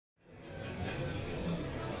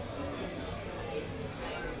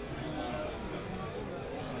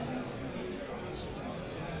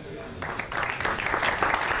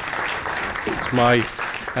It's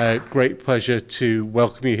my great pleasure to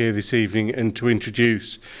welcome you here this evening and to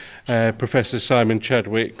introduce Professor Simon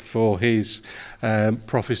Chadwick for his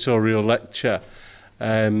professorial lecture.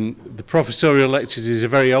 The professorial lectures is a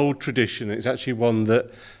very old tradition. It's actually one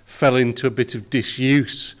that fell into a bit of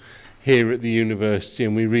disuse here at the university,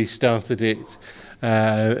 and we restarted it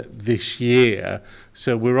this year.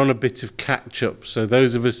 So we're on a bit of catch-up. So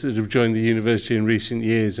those of us that have joined the university in recent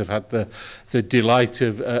years have had the delight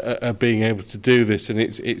of being able to do this, and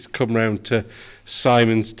it's come round to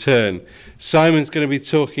Simon's turn. Simon's going to be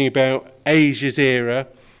talking about Asia's era,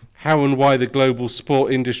 how and why the global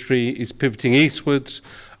sport industry is pivoting eastwards,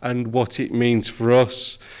 and what it means for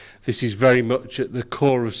us. This is very much at the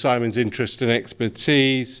core of Simon's interest and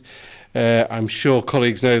expertise. I'm sure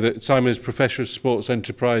colleagues know that Simon's Professor of Sports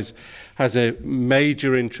Enterprise has a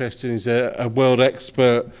major interest and is a world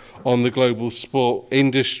expert on the global sport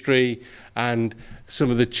industry and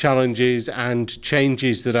some of the challenges and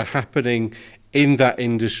changes that are happening in that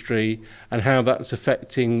industry and how that's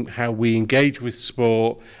affecting how we engage with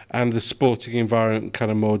sport and the sporting environment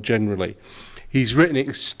kind of more generally. He's written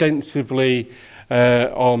extensively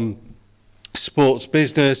on sports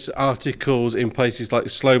business, articles in places like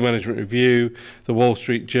Slow Management Review, the Wall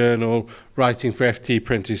Street Journal, writing for FT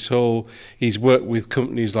Prentice Hall. He's worked with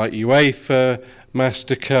companies like UEFA,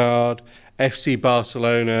 MasterCard, FC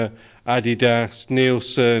Barcelona, Adidas,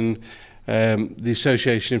 Nielsen, the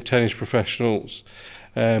Association of Tennis Professionals.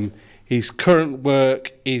 His current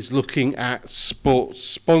work is looking at sports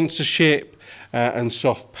sponsorship and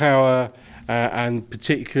soft power, and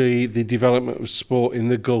particularly the development of sport in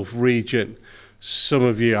the Gulf region. Some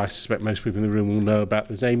of you, I suspect most people in the room will know about,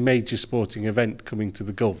 there's a major sporting event coming to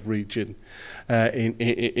the Gulf region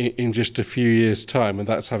in just a few years' time, and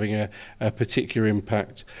that's having a particular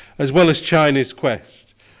impact, as well as China's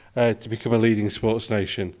quest to become a leading sports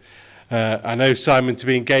nation. I know Simon to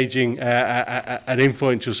be engaging an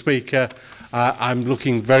influential speaker. I'm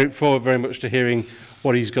looking forward very much to hearing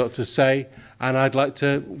what he's got to say, and I'd like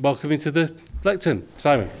to welcome him to the lectern.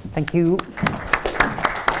 Simon. Thank you.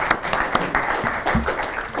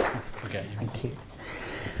 Thank you.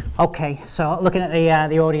 Okay, so looking at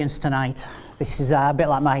the audience tonight, this is a bit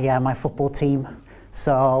like my football team.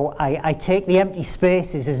 So I take the empty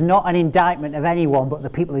spaces as not an indictment of anyone, but the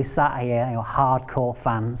people who sat here, you know, hardcore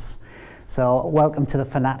fans. So welcome to the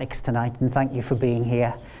fanatics tonight, and thank you for being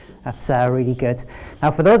here. That's really good.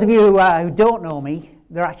 Now, for those of you who don't know me,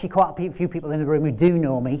 there are actually quite a few people in the room who do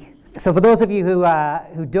know me. So for those of you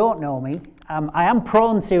who don't know me, I am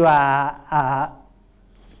prone to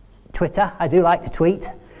Twitter. I do like to tweet,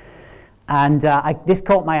 and this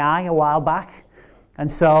caught my eye a while back. And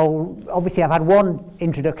so obviously I've had one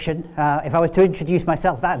introduction. If I was to introduce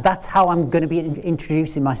myself, that's how I'm going to be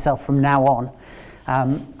introducing myself from now on.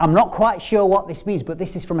 I'm not quite sure what this means, but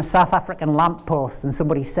this is from a South African lamppost, and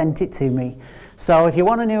somebody sent it to me. So if you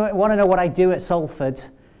want to know what I do at Salford,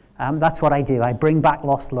 that's what I do. I bring back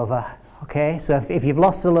lost lover. Okay, so if you've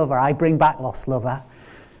lost a lover, I bring back lost lover,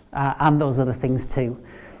 and those other things too.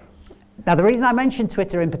 Now, the reason I mention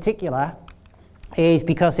Twitter in particular is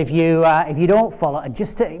because if you don't follow,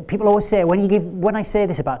 people always say when I say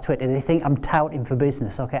this about Twitter, they think I'm touting for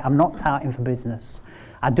business. Okay, I'm not touting for business.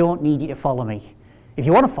 I don't need you to follow me. If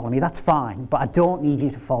you want to follow me, that's fine, but I don't need you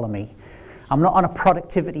to follow me. I'm not on a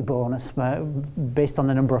productivity bonus based on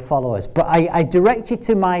the number of followers, but I direct you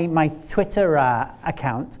to my Twitter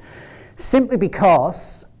account simply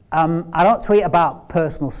because I don't tweet about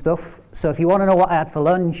personal stuff. So if you want to know what I had for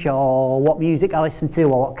lunch, or what music I listen to,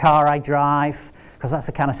 or what car I drive, because that's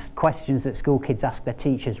the kind of questions that school kids ask their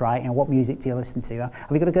teachers, right? You know, what music do you listen to?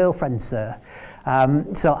 Have you got a girlfriend, sir?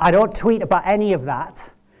 So I don't tweet about any of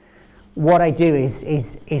that. What I do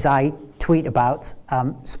is I tweet about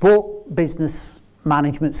sport business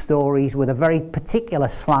management stories with a very particular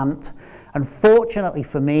slant. And fortunately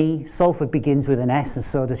for me, Salford begins with an S, and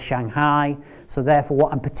so does Shanghai. So therefore,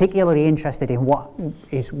 what I'm particularly interested in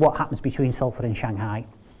is what happens between Salford and Shanghai.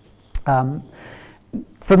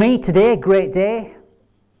 For me today, great day,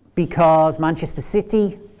 because Manchester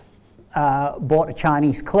City bought a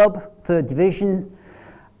Chinese club, 3rd division.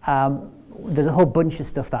 There's a whole bunch of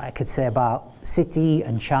stuff that I could say about City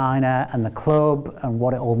and China and the club and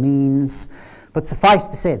what it all means. But suffice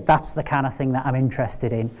to say, that's the kind of thing that I'm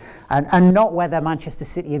interested in. And not whether Manchester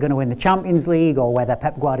City are going to win the Champions League or whether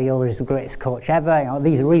Pep Guardiola is the greatest coach ever. You know,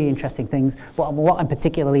 these are really interesting things. But what I'm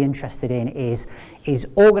particularly interested in is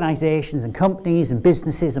organisations and companies and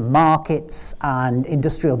businesses and markets and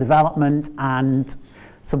industrial development and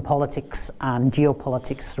some politics and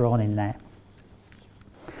geopolitics thrown in there.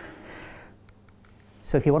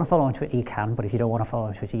 So if you want to follow on Twitter, you can, but if you don't want to follow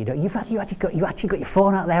on Twitter, you don't. You've actually got your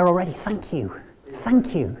phone out there already. Thank you.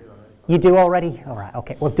 Thank you. You do already? All right,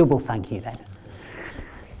 okay. Well, double thank you then.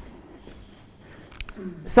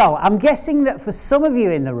 So I'm guessing that for some of you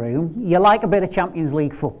in the room, you like a bit of Champions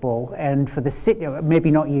League football, and for the City, maybe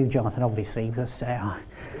not you, Jonathan, obviously, because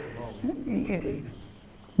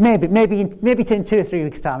maybe in 2 or 3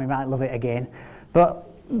 weeks' time you might love it again. But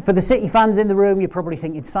for the City fans in the room, you're probably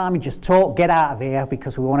thinking, Simon, just talk, get out of here,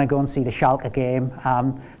 because we want to go and see the Schalke game.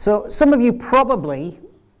 So some of you probably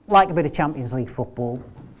like a bit of Champions League football.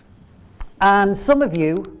 And some of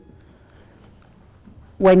you,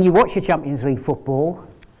 when you watch your Champions League football,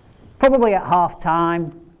 probably at half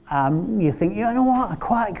time, you think, you know what, I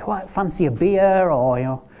quite fancy a beer,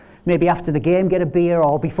 or maybe after the game get a beer,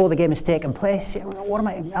 or before the game has taken place,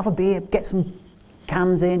 have a beer, get some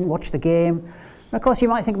cans in, watch the game. And of course you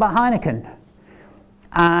might think about Heineken.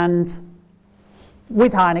 And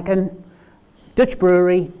with Heineken, Dutch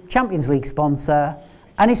brewery, Champions League sponsor,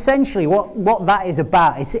 and essentially what that is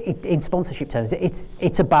about, is in sponsorship terms,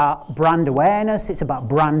 it's about brand awareness, it's about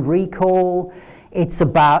brand recall, it's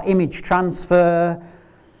about image transfer.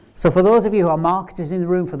 So for those of you who are marketers in the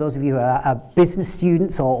room, for those of you who are business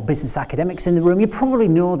students or business academics in the room, you probably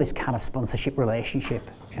know this kind of sponsorship relationship.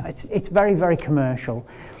 It's very, very commercial.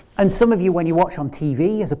 And some of you, when you watch on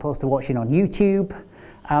TV as opposed to watching on YouTube,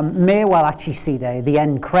 may well actually see the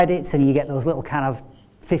end credits, and you get those little kind of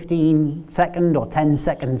 15-second or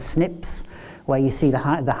 10-second snips where you see the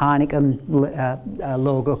Heineken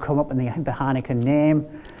logo come up and the Heineken name.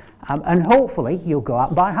 And hopefully you'll go out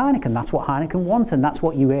and buy Heineken. That's what Heineken want, and that's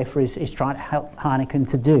what UEFA is trying to help Heineken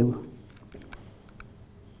to do.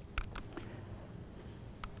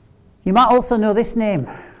 You might also know this name.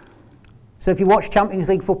 So if you watch Champions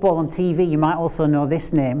League football on TV, you might also know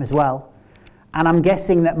this name as well. And I'm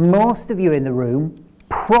guessing that most of you in the room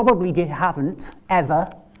probably haven't ever,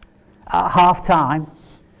 at half time,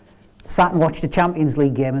 sat and watched a Champions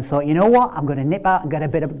League game and thought, you know what, I'm going to nip out and get a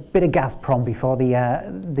bit of Gazprom before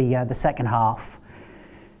the second half.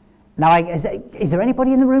 Now, is there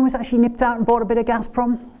anybody in the room who's actually nipped out and bought a bit of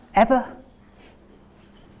Gazprom? Ever?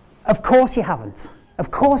 Of course you haven't. Of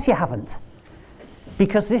course you haven't.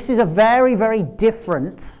 Because this is a very, very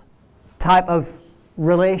different type of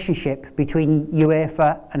relationship between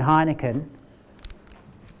UEFA and Heineken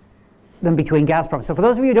than between Gazprom. So for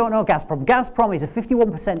those of you who don't know Gazprom is a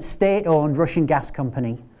 51% state-owned Russian gas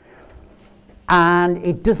company, and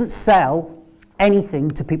it doesn't sell anything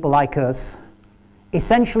to people like us.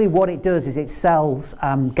 Essentially what it does is it sells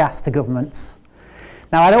gas to governments.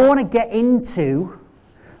 Now I don't want to get into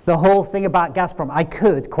the whole thing about Gazprom. I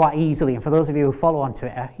could quite easily, and for those of you who follow on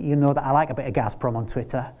Twitter, you know that I like a bit of Gazprom on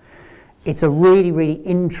Twitter. It's a really, really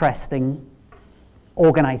interesting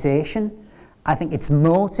organisation. I think its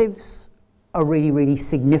motives are really, really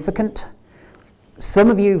significant. Some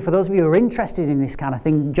of you, for those of you who are interested in this kind of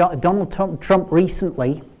thing, Donald Trump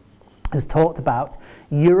recently has talked about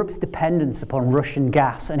Europe's dependence upon Russian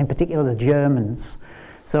gas, and in particular the Germans.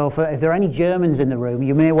 So if there are any Germans in the room,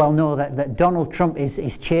 you may well know that Donald Trump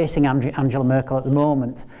is chasing Angela Merkel at the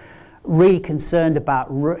moment, really concerned about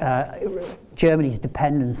Germany's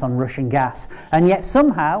dependence on Russian gas. And yet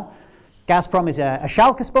somehow Gazprom is a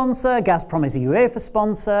Schalke sponsor, Gazprom is a UEFA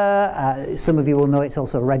sponsor, some of you will know it's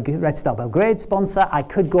also a Red Star Belgrade sponsor. I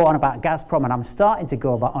could go on about Gazprom, and I'm starting to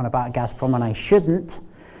go on about Gazprom, and I shouldn't.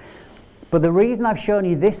 But the reason I've shown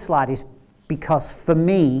you this slide is because for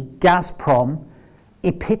me, Gazprom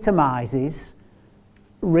epitomizes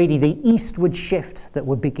really the eastward shift that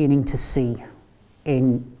we're beginning to see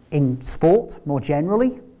in sport more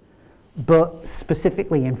generally, but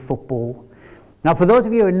specifically in football. Now, for those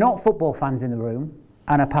of you who are not football fans in the room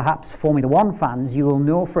and are perhaps Formula One fans, you will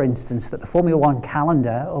know, for instance, that the Formula One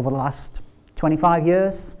calendar over the last 25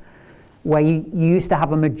 years, where you used to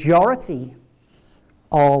have a majority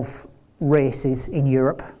of races in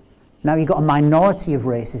Europe, now you've got a minority of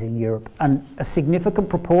races in Europe, and a significant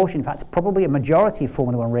proportion, in fact, probably a majority of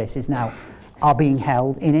Formula One races now are being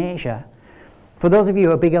held in Asia. For those of you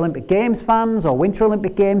who are big Olympic Games fans or Winter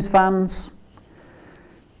Olympic Games fans,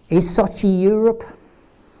 is Sochi Europe?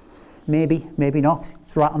 Maybe, maybe not.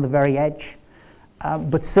 It's right on the very edge.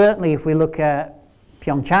 But certainly if we look at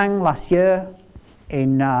Pyeongchang last year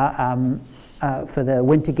for the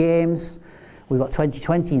Winter Games, we've got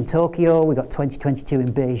 2020 in Tokyo, we've got 2022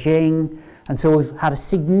 in Beijing, and so we've had a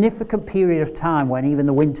significant period of time when even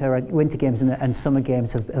the Winter Games and Summer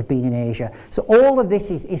Games have been in Asia. So all of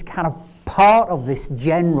this is kind of part of this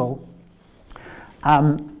general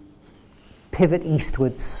pivot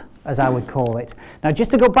eastwards, as I would call it. Now,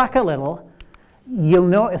 just to go back a little,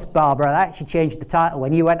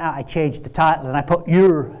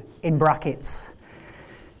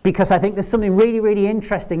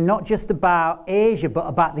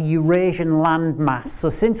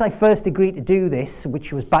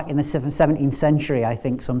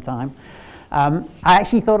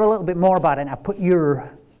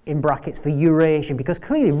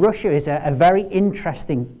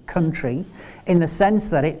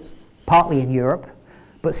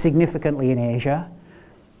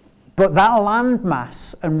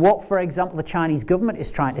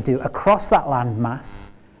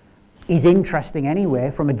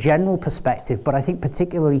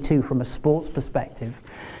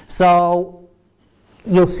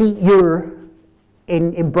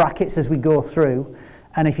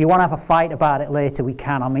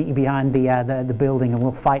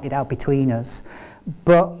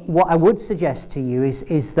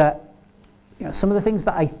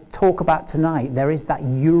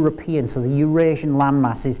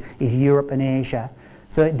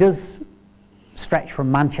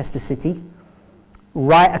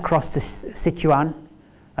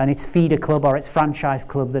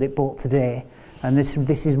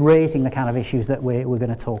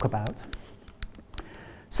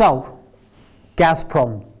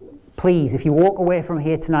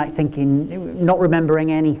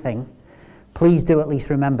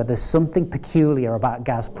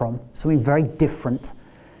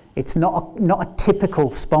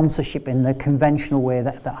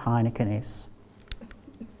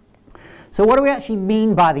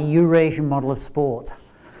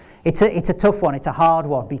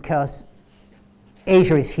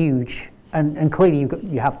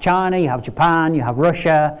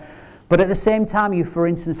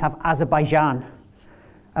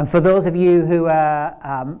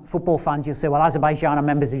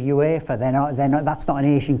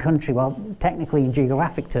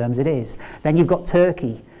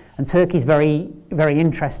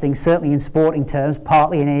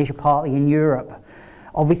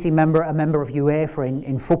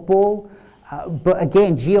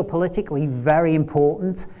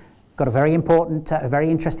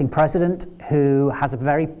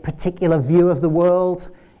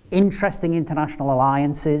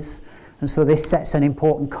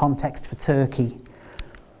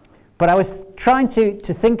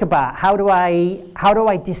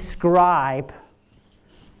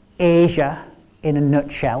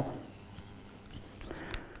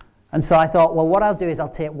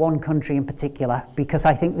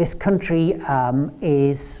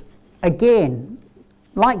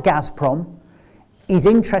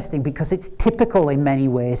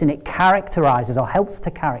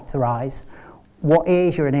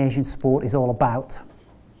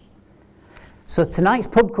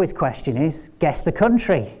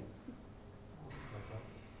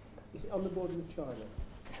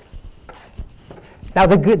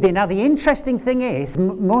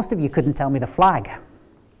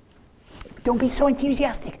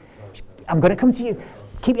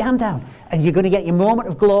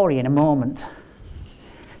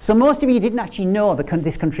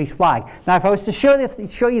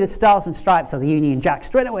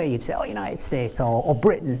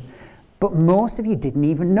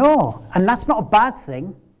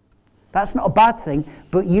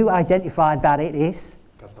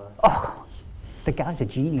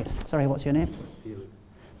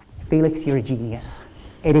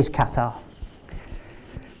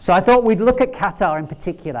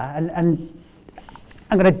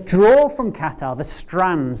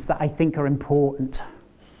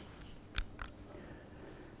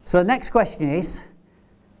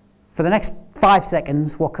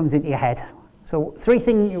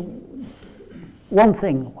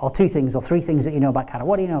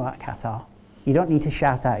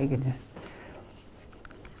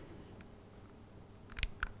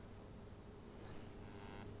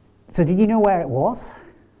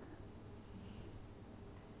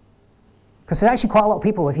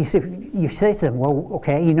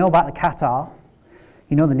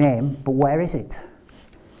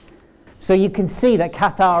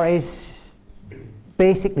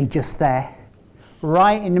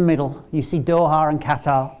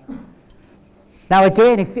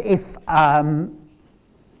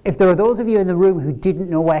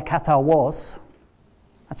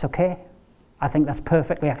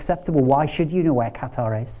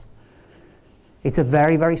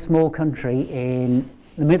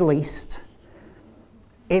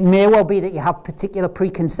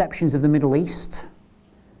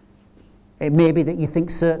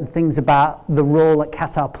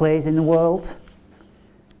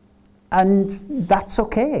 And that's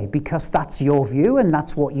okay, because that's your view and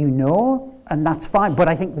that's what you know, and that's fine. But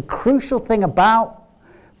I think the crucial thing about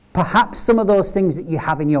perhaps some of those things that you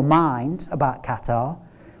have in your mind about Qatar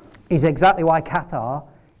is exactly why Qatar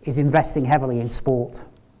is investing heavily in sport.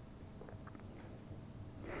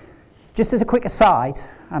 Just as a quick aside,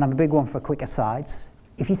 and I'm a big one for quick asides,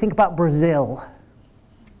 if you think about Brazil,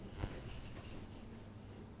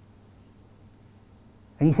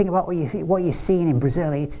 and you think about what you're seeing in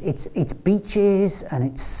Brazil, it's beaches, and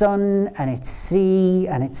it's sun, and it's sea,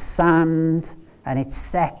 and it's sand, and it's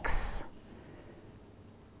sex.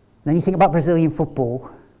 Then you think about Brazilian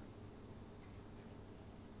football.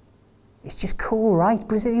 It's just cool, right?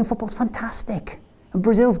 Brazilian football's fantastic. And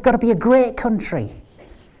Brazil's got to be a great country.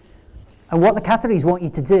 And what the Qataris want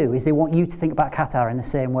you to do is they want you to think about Qatar in the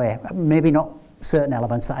same way. Maybe not certain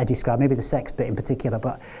elements that I described, maybe the sex bit in particular,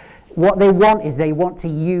 but what they want is they want to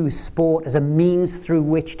use sport as a means through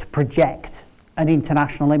which to project an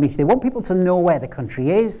international image. They want people to know where the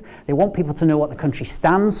country is. They want people to know what the country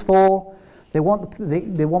stands for. They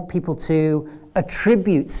want people to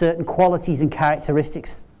attribute certain qualities and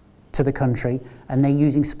characteristics to the country, and they're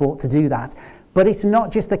using sport to do that. But it's not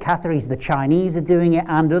just the Qataris. The Chinese are doing it,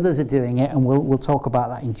 and others are doing it, and we'll talk about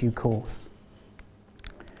that in due course.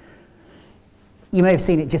 You may have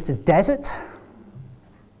seen it just as desert.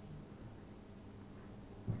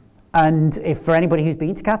 And if for anybody who's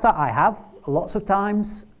been to Qatar, I have lots of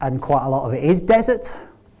times, and quite a lot of it is desert.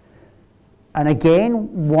 And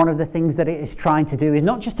again, one of the things that it is trying to do is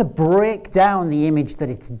not just to break down the image that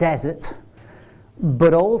it's desert,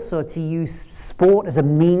 but also to use sport as a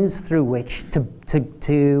means through which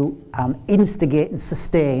to instigate and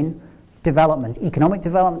sustain development, economic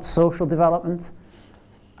development, social development,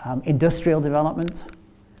 industrial development.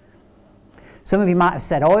 Some of you might have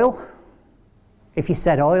said oil. If you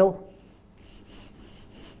said oil,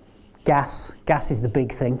 gas is the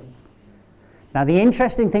big thing. Now the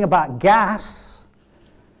interesting thing about gas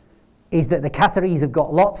is that the Qataris have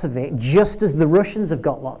got lots of it, just as the Russians have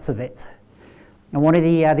got lots of it. And one of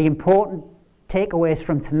the important takeaways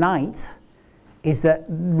from tonight is that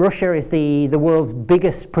Russia is the world's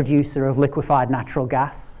biggest producer of liquefied natural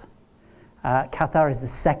gas. Qatar is the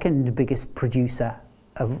second biggest producer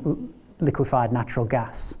of liquefied natural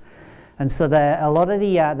gas. And so a lot of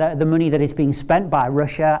the money that is being spent by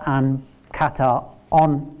Russia and Qatar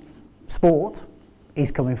on sport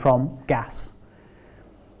is coming from gas.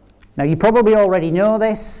 Now you probably already know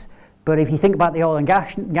this, but if you think about the oil and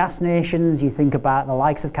gas nations, you think about the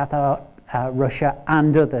likes of Qatar, Russia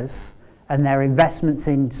and others, and their investments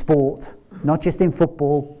in sport, not just in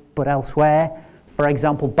football, but elsewhere. For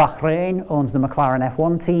example, Bahrain owns the McLaren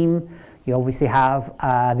F1 team. You obviously have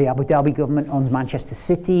the Abu Dhabi government owns Manchester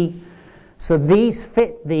City. So these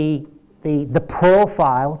fit the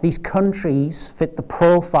profile, these countries fit the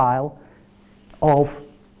profile of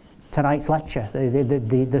tonight's lecture,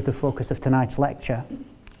 the focus of tonight's lecture.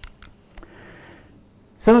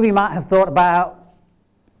 Some of you might have thought about,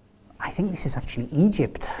 I think this is actually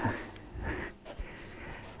Egypt.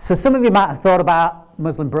 So some of you might have thought about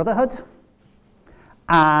Muslim Brotherhood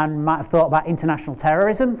and might have thought about international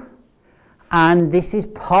terrorism. And this is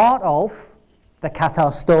part of the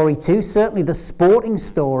Qatar story too, certainly the sporting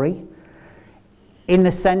story, in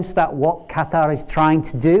the sense that what Qatar is trying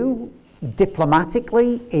to do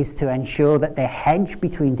diplomatically is to ensure that they hedge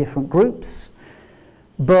between different groups.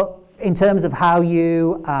 But in terms of how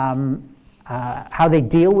they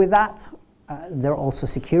deal with that, there are also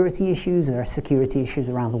security issues. There are security issues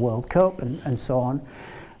around the World Cup and so on.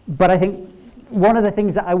 But I think one of the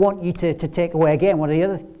things that I want you to take away again, one of the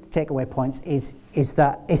other takeaway points is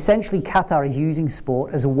that essentially Qatar is using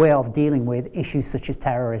sport as a way of dealing with issues such as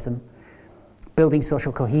terrorism, building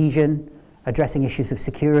social cohesion, addressing issues of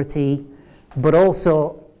security, but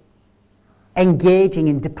also engaging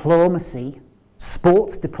in diplomacy,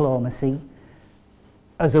 sports diplomacy,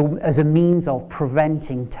 as a means of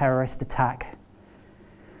preventing terrorist attack.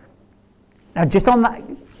 Now just on that,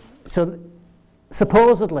 so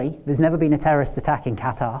supposedly there's never been a terrorist attack in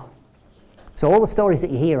Qatar. So all the stories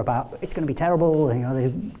that you hear about, it's going to be terrible, you know,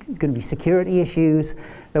 there's going to be security issues.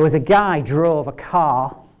 There was a guy drove a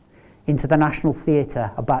car into the National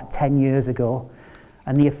Theatre about 10 years ago,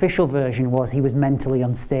 and the official version was he was mentally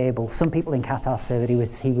unstable. Some people in Qatar say that he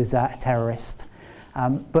was a terrorist.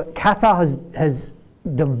 But Qatar has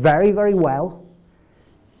done very, very well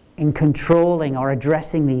in controlling or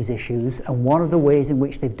addressing these issues, and one of the ways in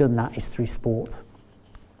which they've done that is through sport.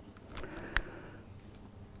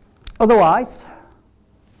 Otherwise,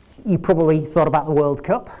 you probably thought about the World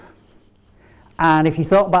Cup, and if you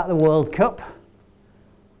thought about the World Cup,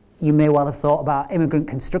 you may well have thought about immigrant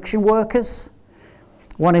construction workers.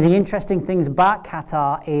 One of the interesting things about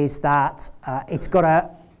Qatar is that it's got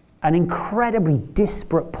an incredibly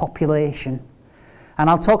disparate population. And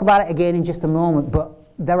I'll talk about it again in just a moment, but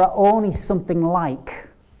there are only something like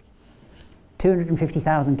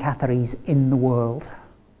 250,000 Qataris in the world.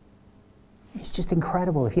 It's just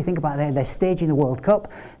incredible. If you think about it, they're staging the World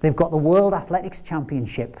Cup. They've got the World Athletics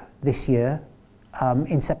Championship this year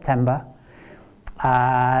in September.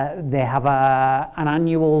 They have an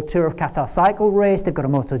annual Tour of Qatar cycle race. They've got a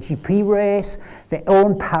MotoGP race. They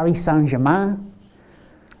own Paris Saint-Germain.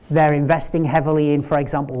 They're investing heavily in, for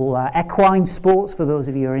example, equine sports, for those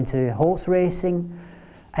of you who are into horse racing.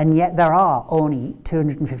 And yet there are only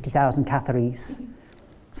 250,000 Qataris.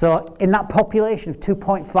 So in that population of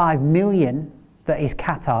 2.5 million that is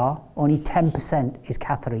Qatar, only 10% is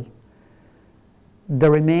Qatari. The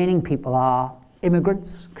remaining people are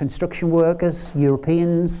immigrants, construction workers,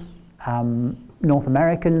 Europeans, North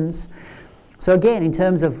Americans. So again, in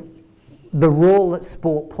terms of the role that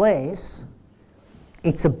sport plays,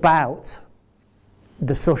 it's about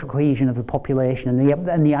the social cohesion of the population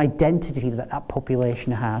and the identity that that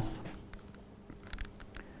population has.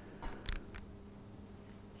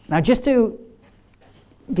 Now, just to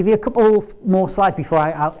give you a couple more slides before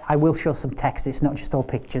I will show some text, it's not just all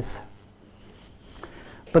pictures.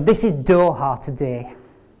 But this is Doha today.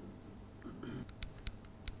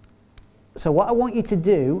 So what I want you to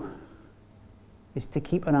do is to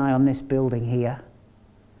keep an eye on this building here.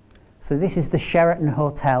 So this is the Sheraton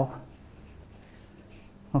Hotel.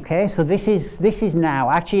 Okay, so this is now,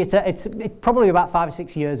 actually it's probably about 5 or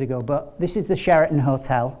 6 years ago, but this is the Sheraton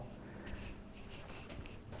Hotel.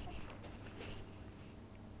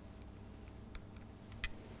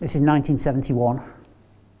 This is 1971.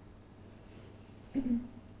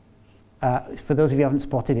 For those of you who haven't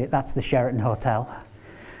spotted it, that's the Sheraton Hotel.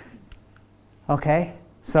 Okay,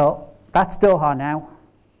 so that's Doha now.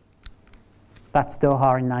 That's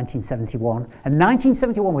Doha in 1971. And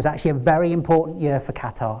 1971 was actually a very important year for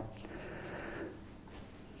Qatar,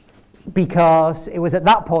 because it was at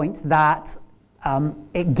that point that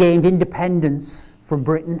it gained independence from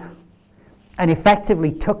Britain and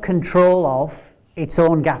effectively took control of its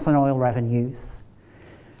own gas and oil revenues.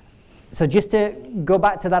 So just to go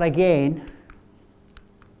back to that again,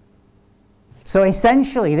 so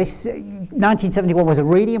essentially this 1971 was a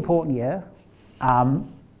really important year.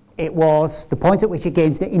 It was the point at which it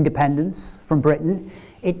gained independence from Britain.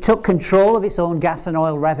 It took control of its own gas and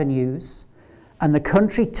oil revenues, and the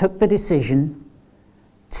country took the decision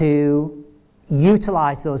to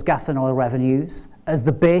utilise those gas and oil revenues as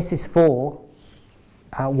the basis for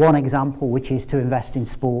one example, which is to invest in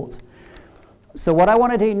sport. So what I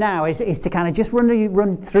want to do now is to kind of just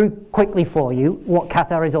run through quickly for you what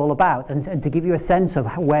Qatar is all about, and to give you a sense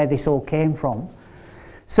of where this all came from.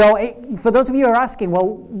 So for those of you who are asking, well,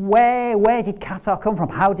 where did Qatar come from?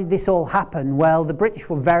 How did this all happen? Well, the British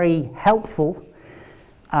were very helpful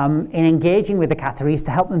in engaging with the Qataris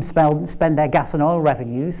to help them spend their gas and oil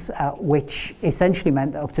revenues, which essentially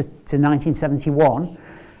meant that up to 1971,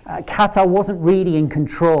 Qatar wasn't really in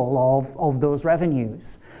control of those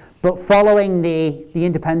revenues. But following the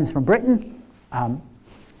independence from Britain,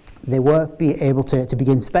 they were able to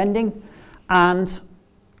begin spending. And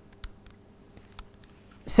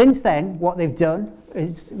since then, what they've done,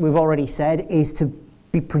 as we've already said, is to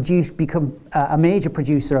become a major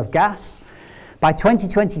producer of gas. By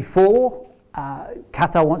 2024,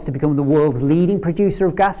 Qatar wants to become the world's leading producer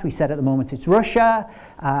of gas. We said at the moment it's Russia.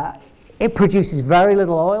 It produces very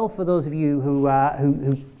little oil, for those of you who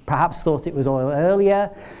perhaps thought it was oil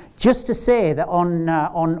earlier. Just to say that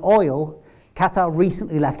on oil, Qatar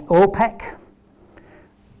recently left OPEC.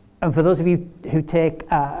 And for those of you who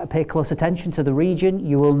pay close attention to the region,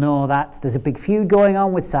 you will know that there's a big feud going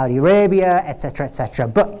on with Saudi Arabia, etc., etc.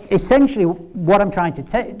 But essentially, what I'm trying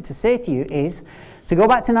to say to you is, to go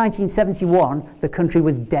back to 1971, the country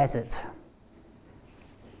was desert.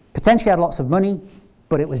 Potentially had lots of money,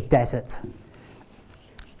 but it was desert.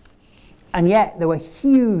 And yet, there were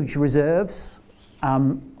huge reserves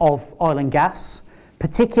of oil and gas,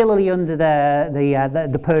 particularly under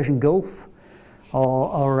the Persian Gulf,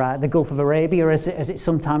 or the Gulf of Arabia, as it's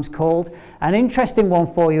sometimes called. An interesting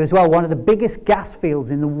one for you as well, one of the biggest gas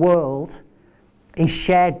fields in the world is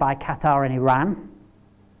shared by Qatar and Iran.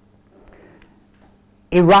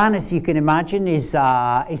 Iran, as you can imagine, is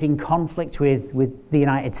in conflict with the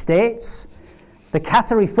United States. The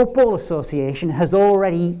Qatari Football Association has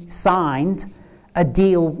already signed a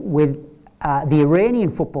deal with the Iranian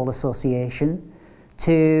Football Association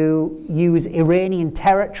to use Iranian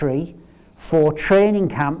territory for training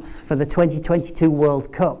camps for the 2022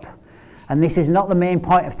 World Cup. And this is not the main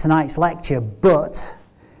point of tonight's lecture, but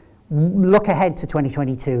look ahead to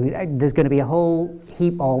 2022. There's going to be a whole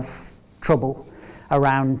heap of trouble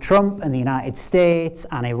around Trump and the United States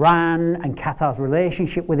and Iran and Qatar's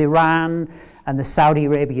relationship with Iran and the Saudi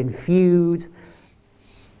Arabian feud.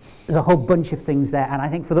 There's a whole bunch of things there. And I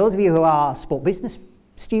think for those of you who are sport business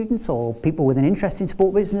students or people with an interest in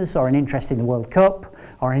sport business or an interest in the World Cup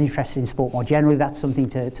or an interest in sport more generally, that's something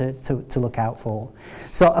to look out for.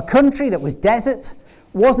 So a country that was desert,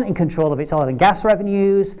 wasn't in control of its oil and gas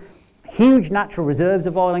revenues, huge natural reserves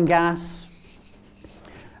of oil and gas,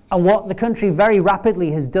 and what the country very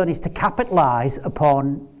rapidly has done is to capitalise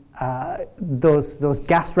upon those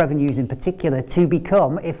gas revenues in particular to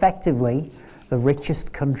become effectively the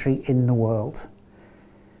richest country in the world.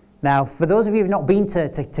 Now, for those of you who have not been to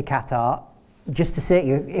Qatar, just to say to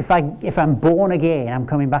you, if I'm born again, I'm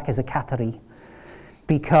coming back as a Qatari,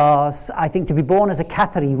 because I think to be born as a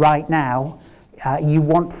Qatari right now, you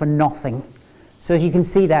want for nothing. So as you can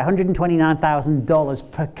see there,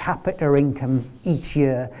 $129,000 per capita income each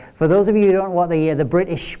year. For those of you who don't know what the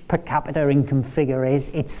British per capita income figure is,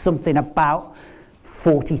 it's something about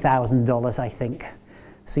 $40,000, I think.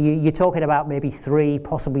 So you're talking about maybe 3,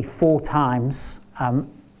 possibly 4 times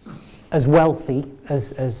as wealthy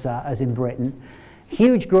as in Britain.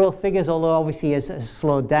 Huge growth figures, although obviously has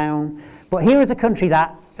slowed down. But here is a country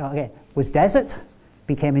that was desert,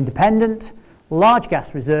 became independent, large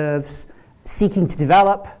gas reserves, seeking to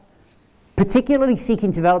develop, particularly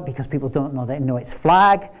seeking to develop because people don't know its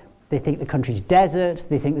flag. They think the country's desert,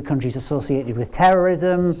 they think the country's associated with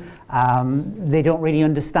terrorism, they don't really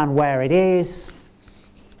understand where it is.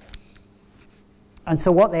 And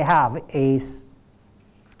so what they have is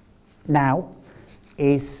now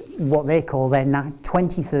is what they call their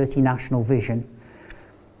 2030 national vision.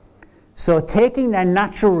 So taking their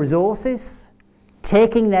natural resources,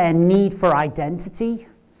 taking their need for identity,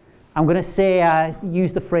 I'm going to say,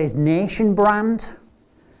 use the phrase nation brand.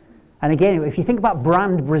 And again, if you think about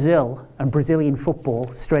brand Brazil and Brazilian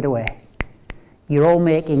football straight away, you're all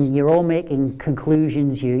making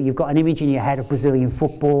conclusions. You've got an image in your head of Brazilian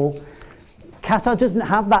football. Qatar doesn't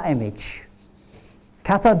have that image.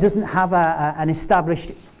 Qatar doesn't have an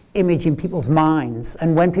established image in people's minds.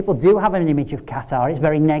 And when people do have an image of Qatar, it's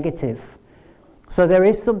very negative. So there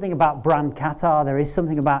is something about brand Qatar, there is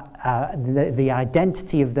something about the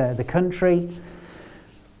identity of the country,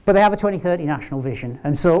 but they have a 2030 national vision.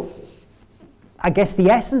 And so I guess the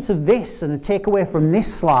essence of this and the takeaway from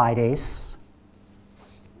this slide is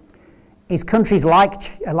countries like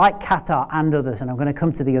Qatar and others, and I'm going to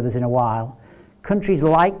come to the others in a while, countries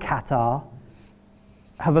like Qatar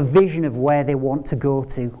have a vision of where they want to go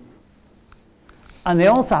to. And they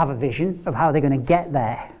also have a vision of how they're going to get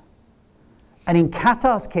there. And in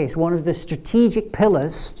Qatar's case, one of the strategic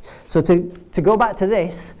pillars, so to go back to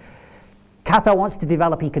this, Qatar wants to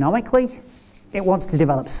develop economically, it wants to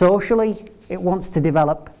develop socially, it wants to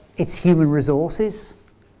develop its human resources,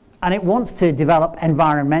 and it wants to develop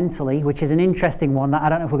environmentally, which is an interesting one that I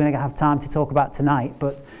don't know if we're going to have time to talk about tonight,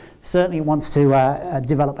 but certainly it wants to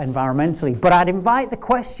develop environmentally. But I'd invite the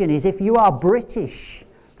question is, if you are British,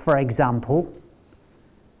 for example,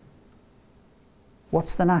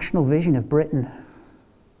 what's the national vision of Britain?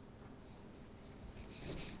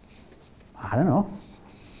 I don't know.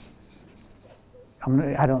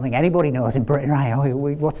 I don't think anybody knows in Britain, right?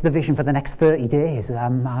 What's the vision for the next 30 days? I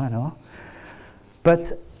don't know.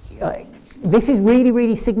 But this is really,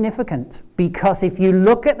 really significant, because if you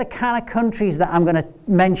look at the kind of countries that I'm going to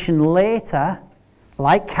mention later,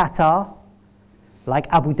 like Qatar, like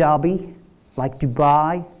Abu Dhabi, like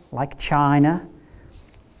Dubai, like China,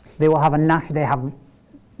 they have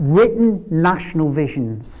written national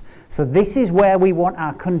visions. So this is where we want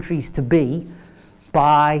our countries to be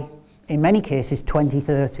by, in many cases,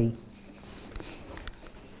 2030.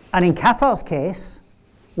 And in Qatar's case,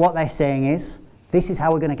 what they're saying is, this is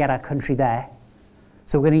how we're going to get our country there.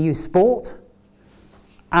 So we're going to use sport,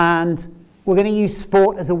 and we're going to use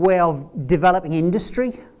sport as a way of developing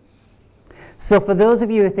industry. So for those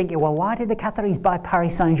of you who are thinking, well, why did the Qataris buy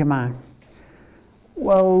Paris Saint-Germain?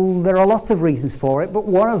 Well, there are lots of reasons for it, but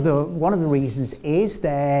one of the reasons is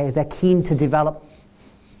they're keen to develop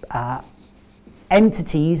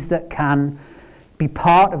entities that can be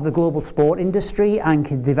part of the global sport industry and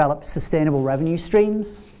can develop sustainable revenue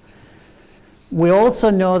streams. We also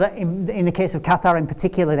know that in the case of Qatar in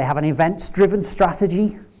particular, they have an events-driven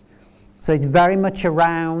strategy. So it's very much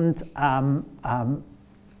around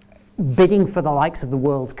bidding for the likes of the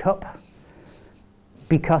World Cup,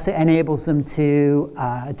 because it enables them to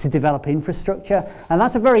develop infrastructure. And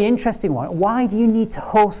that's a very interesting one. Why do you need to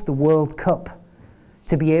host the World Cup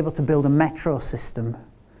to be able to build a metro system?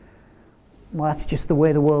 Well, that's just the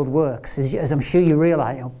way the world works. As I'm sure you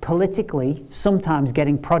realise, politically, sometimes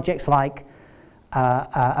getting projects like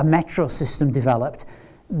a metro system developed,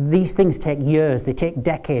 these things take years, they take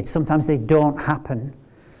decades, sometimes they don't happen.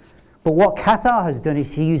 But what Qatar has done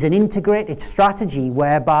is to use an integrated strategy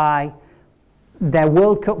whereby their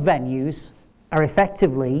World Cup venues are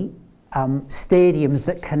effectively stadiums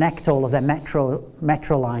that connect all of their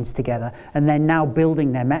metro lines together, and they're now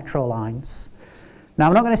building their metro lines. Now,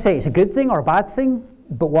 I'm not going to say it's a good thing or a bad thing,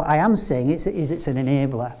 but what I am saying is it's an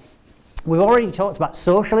enabler. We've already talked about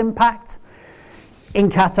social impact. In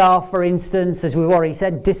Qatar, for instance, as we've already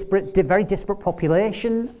said, very disparate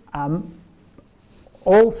population.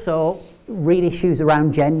 Also, real issues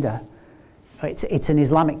around gender. It's an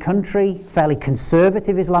Islamic country, fairly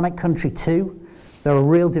conservative Islamic country too. There are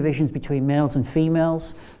real divisions between males and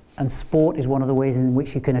females, and sport is one of the ways in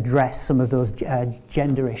which you can address some of those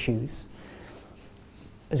gender issues.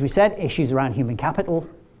 As we said, issues around human capital.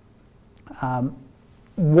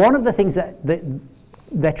 One of the things that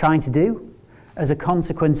they're trying to do as a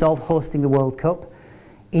consequence of hosting the World Cup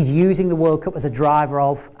is using the World Cup as a driver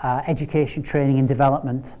of education, training and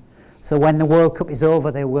development. So when the World Cup is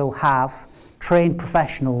over, they will have trained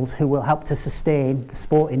professionals who will help to sustain the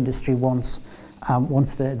sport industry once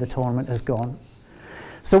the tournament has gone.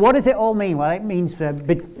 So what does it all mean? Well, it means,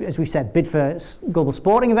 as we said, bid for global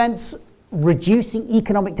sporting events, reducing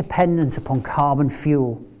economic dependence upon carbon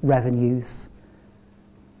fuel revenues.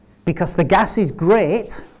 Because the gas is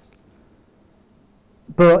great,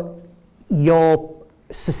 but you're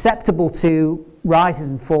susceptible to rises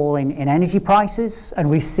and fall in energy prices, and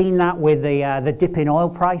we've seen that with the dip in oil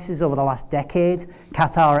prices over the last decade.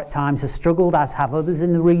 Qatar at times has struggled, as have others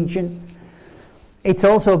in the region. It's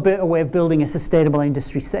also a way of building a sustainable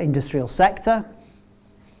industrial sector.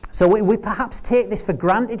 So we perhaps take this for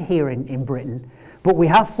granted here in Britain, but we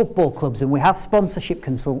have football clubs and we have sponsorship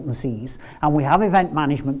consultancies and we have event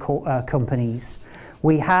management companies.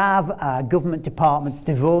 We have government departments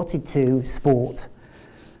devoted to sport.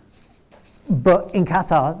 But in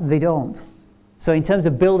Qatar, they don't. So in terms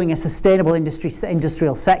of building a sustainable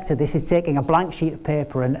industrial sector, this is taking a blank sheet of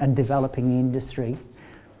paper and developing the industry.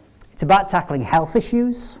 It's about tackling health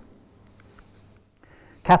issues.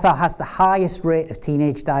 Qatar has the highest rate of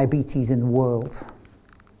teenage diabetes in the world.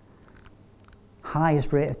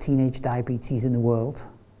 Highest rate of teenage diabetes in the world.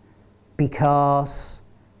 Because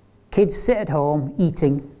kids sit at home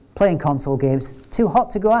eating, playing console games, too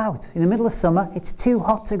hot to go out. In the middle of summer, it's too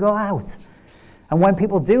hot to go out. And when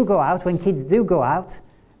people do go out, when kids do go out,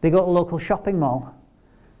 they go to a local shopping mall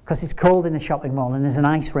because it's cold in the shopping mall and there's an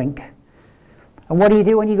ice rink. And what do you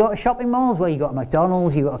do when you go to shopping malls? Well, you go to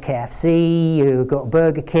McDonald's, you go to KFC, you go to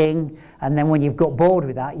Burger King, and then when you've got bored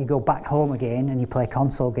with that, you go back home again and you play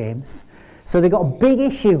console games. So they've got a big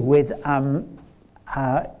issue with,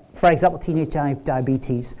 for example, teenage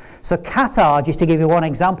diabetes. So Qatar, just to give you one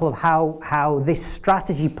example of how this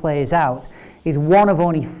strategy plays out, is one of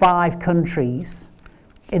only 5 countries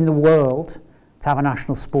in the world to have a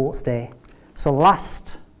national sports day. So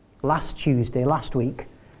last Tuesday, last week,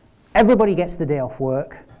 everybody gets the day off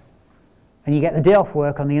work, and you get the day off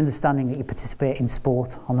work on the understanding that you participate in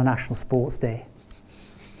sport on the National Sports Day.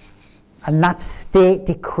 And that's state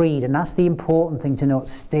decreed, and that's the important thing to note,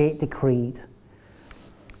 state decreed.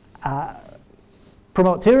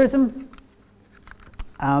 Promote tourism.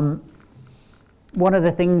 One of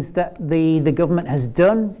the things that the government has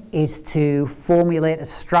done is to formulate a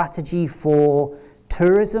strategy for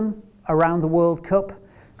tourism around the World Cup,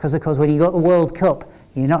 because of course when you go to the World Cup,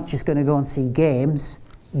 you're not just going to go and see games,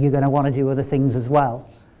 you're going to want to do other things as well.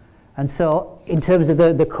 And so in terms of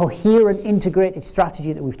the coherent integrated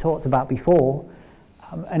strategy that we've talked about before,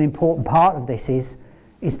 an important part of this is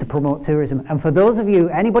to promote tourism. And for those of you,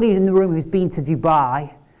 anybody in the room who's been to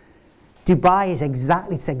Dubai, Dubai is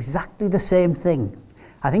exactly the same thing.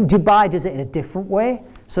 I think Dubai does it in a different way.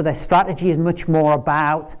 So their strategy is much more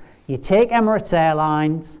about, you take Emirates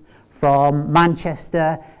Airlines from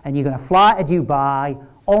Manchester and you're going to fly to Dubai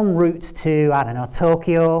en route to, I don't know,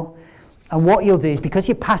 Tokyo. And what you'll do is, because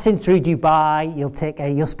you're passing through Dubai,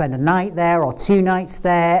 you'll spend a night there or 2 nights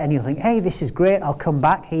there, and you'll think, hey, this is great, I'll come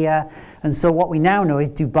back here. And so what we now know is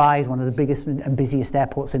Dubai is one of the biggest and busiest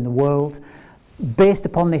airports in the world. Based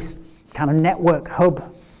upon this kind of network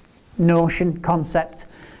hub notion, concept.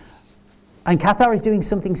 And Qatar is doing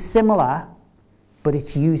something similar, but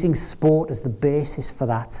it's using sport as the basis for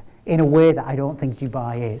that in a way that I don't think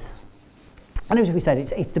Dubai is. And as we said,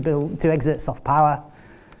 it's to exert soft power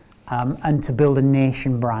and to build a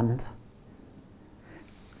nation brand.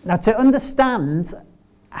 Now, to understand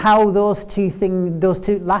how those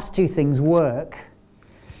last two things work,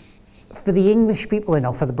 for the English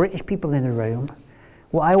people, for the British people in the room,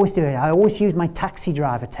 what I always do, I always use my taxi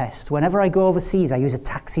driver test. Whenever I go overseas, I use a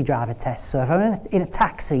taxi driver test. So if I'm in a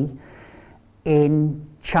taxi in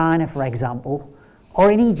China, for example,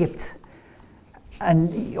 or in Egypt,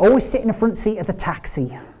 and you always sit in the front seat of the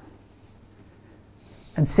taxi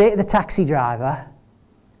and say to the taxi driver,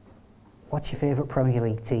 what's your favourite Premier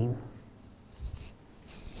League team?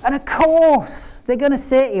 And of course, they're going to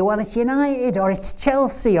say to you, well, it's United, or it's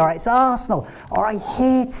Chelsea, or it's Arsenal, or I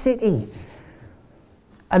hate City.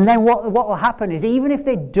 And then what will happen is, even if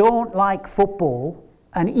they don't like football,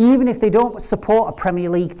 and even if they don't support a Premier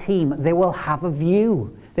League team, they will have a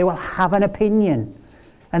view, they will have an opinion.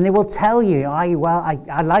 And they will tell you, I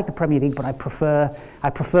like the Premier League, but I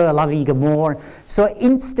prefer La Liga more. So it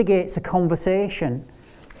instigates a conversation.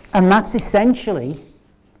 And that's essentially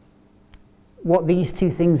what these two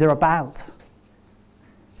things are about.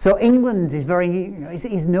 So England is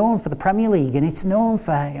known for the Premier League, and it's known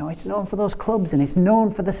for those clubs, and it's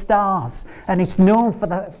known for the stars, and it's known for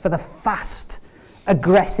the fast,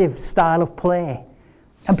 aggressive style of play.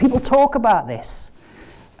 And people talk about this.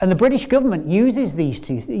 And the British government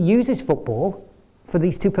uses football for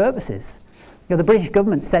these two purposes. The British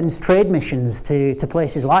government sends trade missions to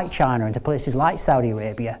places like China and to places like Saudi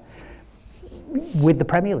Arabia with the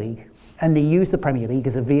Premier League. And they use the Premier League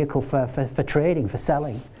as a vehicle for trading, for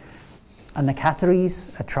selling. And the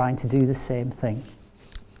Qataris are trying to do the same thing.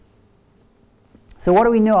 So what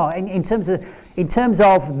do we know? In terms of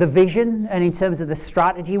the vision and in terms of the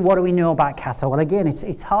strategy, what do we know about Qatar? Well, again,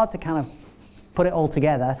 it's hard to kind of put it all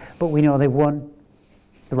together, but we know they've won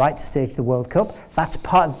the right to stage the World Cup. That's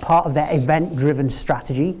part of their event-driven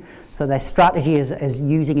strategy. So their strategy is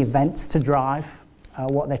using events to drive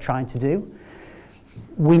what they're trying to do.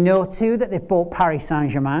 We know too that they've bought Paris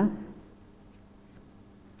Saint-Germain.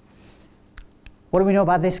 What do we know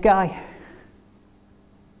about this guy?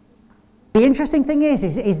 The interesting thing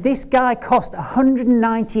is this guy cost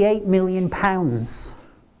 £198 million,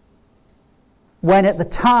 when at the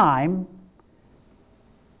time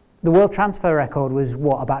the world transfer record was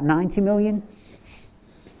what, about 90 million?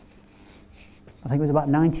 I think it was about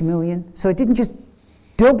 90 million. So it didn't just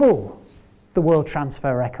double the world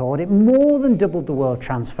transfer record, it more than doubled the world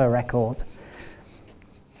transfer record.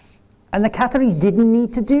 And the Qataris didn't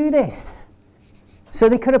need to do this. So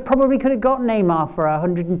they probably could have got Neymar for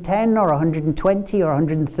 110 or 120 or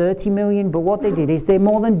 130 million, but what they did is they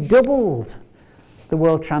more than doubled the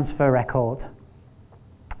world transfer record.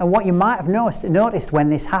 And what you might have noticed when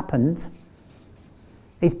this happened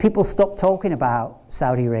is people stopped talking about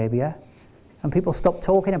Saudi Arabia, and people stopped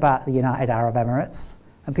talking about the United Arab Emirates,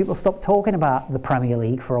 and people stopped talking about the Premier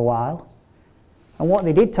League for a while. And what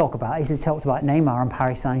they did talk about is they talked about Neymar and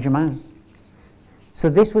Paris Saint-Germain. So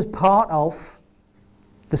this was part of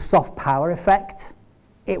the soft power effect.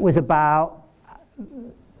 It was about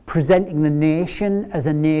presenting the nation as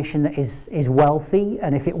a nation that is wealthy,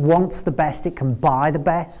 and if it wants the best, it can buy the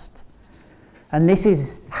best. And this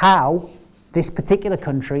is how this particular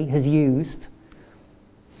country has used,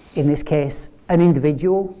 in this case, an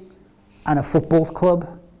individual and a football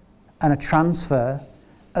club and a transfer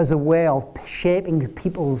as a way of shaping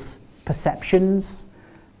people's perceptions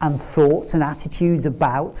and thoughts and attitudes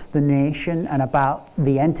about the nation and about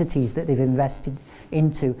the entities that they've invested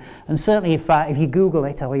into. And certainly if you Google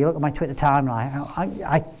it or you look at my Twitter timeline,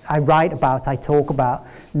 I talk about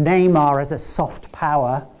Neymar as a soft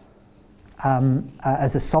power,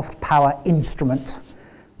 instrument.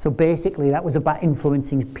 So basically that was about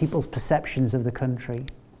influencing people's perceptions of the country.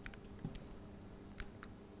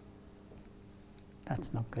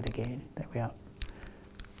 That's not good again. There we are.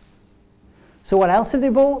 So what else have they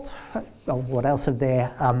bought? Or what else have they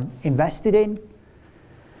invested in?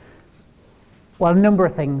 Well, a number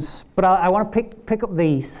of things, but I want to pick up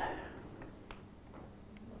these.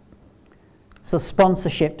 So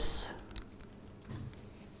sponsorships.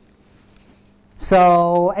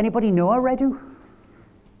 So anybody know Ooredoo?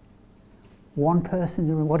 One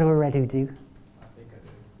person. What do Ooredoo do? I think I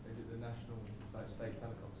do. Is it the National State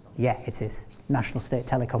Telecoms Company? Yeah, it is. National State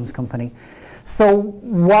Telecoms Company. So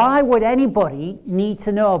why would anybody need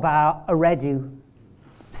to know about Ooredoo,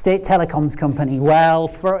 State Telecoms Company? Well,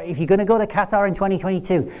 if you're going to go to Qatar in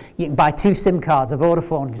 2022, you can buy 2 SIM cards, a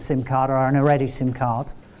Vodafone SIM card or an Ooredoo SIM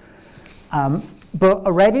card. But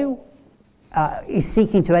Ooredoo is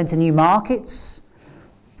seeking to enter new markets.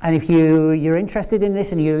 And if you're interested in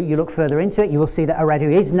this and you look further into it, you will see that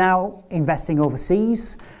Ooredoo is now investing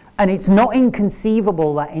overseas. And it's not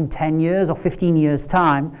inconceivable that in 10 years or 15 years'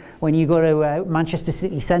 time, when you go to Manchester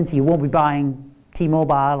City Centre, you won't be buying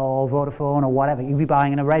T-Mobile or Vodafone or whatever. You'll be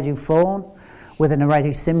buying an Ooredoo phone with an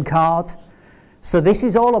Ooredoo SIM card. So this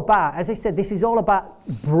is all about, as I said, this is all about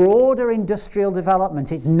broader industrial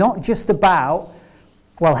development. It's not just about,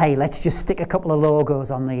 well, hey, let's just stick a couple of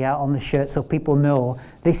logos on the shirt so people know.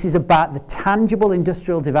 This is about the tangible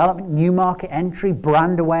industrial development, new market entry,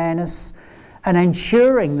 brand awareness, and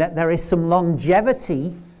ensuring that there is some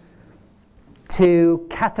longevity to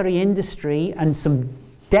Qatari industry and some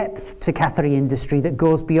depth to Qatari industry that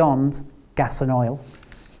goes beyond gas and oil.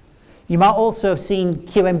 You might also have seen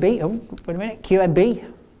QNB. Oh, wait a minute, QNB.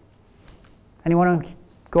 Anyone want to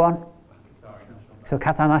go on? So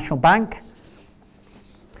Qatar National Bank.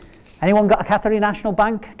 Anyone got a Qatar National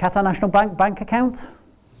Bank bank account?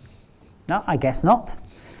 No, I guess not.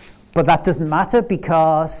 But that doesn't matter,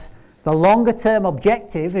 because the longer term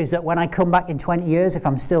objective is that when I come back in 20 years, if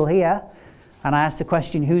I'm still here, and I ask the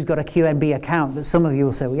question, who's got a QNB account, that some of you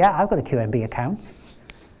will say, well, yeah, I've got a QNB account.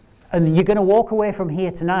 And you're going to walk away from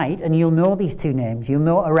here tonight and you'll know these two names. You'll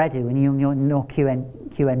know Ooredoo and you'll know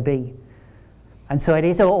QNB. And so it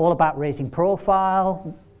is all about raising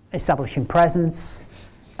profile, establishing presence,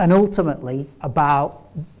 and ultimately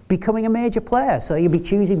about becoming a major player. So you'll be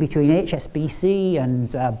choosing between HSBC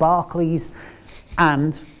and Barclays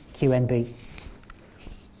and QNB.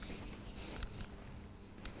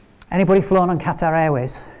 Anybody flown on Qatar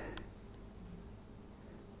Airways?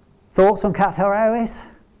 Thoughts on Qatar Airways?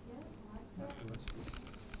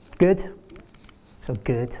 Good? So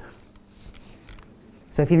good.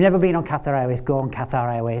 So if you've never been on Qatar Airways, go on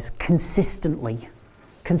Qatar Airways. Consistently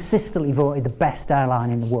voted the best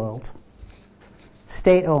airline in the world.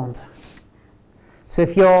 State-owned. So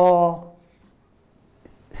if you're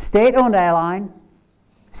state-owned airline,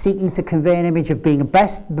 seeking to convey an image of being the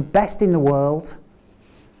best in the world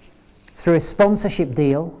through a sponsorship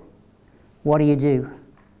deal, what do?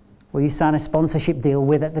 Well, you sign a sponsorship deal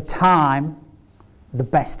with, at the time, the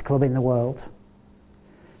best club in the world.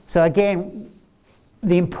 So again,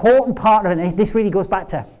 the important part of it, this really goes back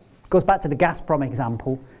to the Gazprom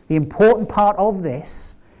example. The important part of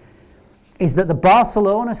this is that the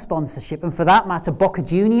Barcelona sponsorship, and for that matter, Boca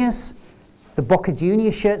Juniors, the Boca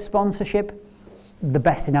Juniors shirt sponsorship, the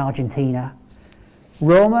best in Argentina.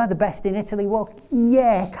 Roma, the best in Italy? Well,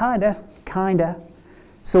 yeah, kinda.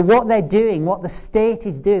 So what they're doing, what the state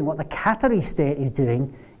is doing, what the Qatari state is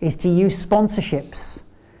doing, is to use sponsorships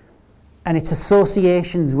and its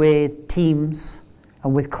associations with teams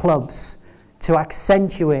and with clubs to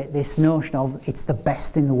accentuate this notion of it's the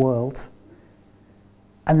best in the world.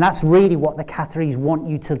 And that's really what the Qataris want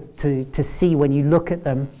you to see when you look at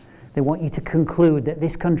them. They want you to conclude that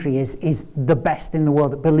this country is the best in the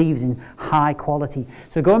world, that believes in high quality.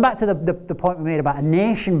 So going back to the point we made about a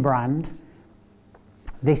nation brand,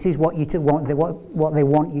 this is what what they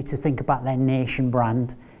want you to think about their nation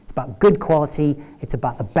brand. It's about good quality, it's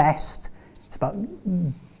about the best, it's about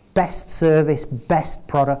best service, best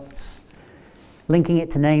products, linking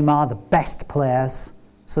it to Neymar, the best players.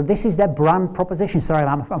 So this is their brand proposition. Sorry,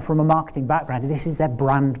 I'm from a marketing background. This is their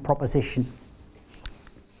brand proposition.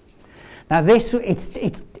 Now this,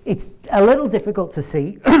 it's a little difficult to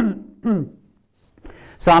see.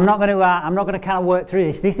 So I'm not going to kind of work through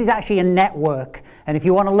this. This is actually a network, and if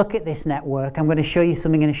you want to look at this network, I'm going to show you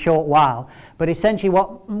something in a short while. But essentially,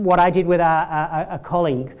 what I did with a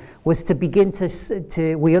colleague was to begin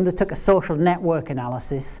we undertook a social network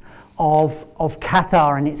analysis of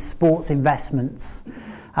Qatar and its sports investments.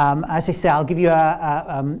 As I say, I'll give you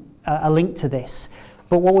a link to this.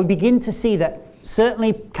 But what we begin to see that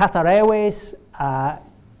certainly Qatar Airways,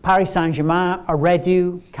 Paris Saint-Germain,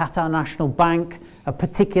 Ooredoo, Qatar National Bank are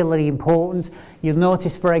particularly important. You'll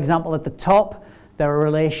notice, for example, at the top, there are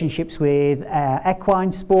relationships with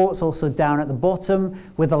equine sports, also down at the bottom,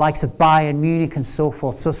 with the likes of Bayern Munich and so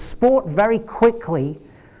forth. So sport very quickly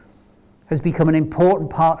has become an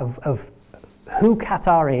important part of who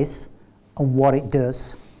Qatar is and what it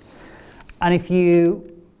does. And if you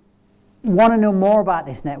want to know more about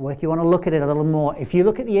this network, you want to look at it a little more, if you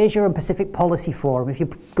look at the Asia and Pacific Policy Forum, if you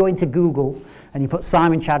go into Google and you put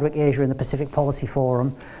Simon Chadwick Asia and the Pacific Policy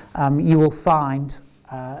Forum, you will find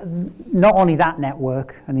not only that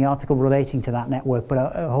network and the article relating to that network,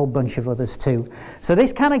 but a whole bunch of others too. So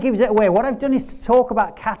this kind of gives it away. What I've done is to talk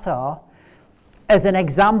about Qatar as an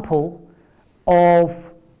example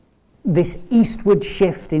of this eastward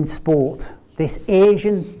shift in sport, this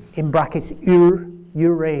Asian, in brackets,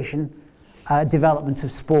 Eurasian development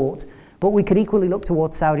of sport. But we could equally look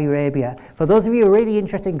towards Saudi Arabia. For those of you who are really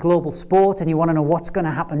interested in global sport and you want to know what's going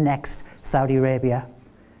to happen next, Saudi Arabia.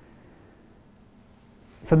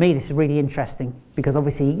 for me, this is really interesting because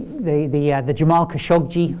obviously the Jamal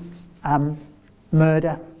Khashoggi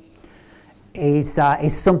murder is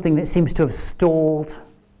something that seems to have stalled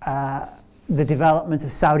the development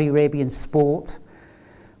of Saudi Arabian sport.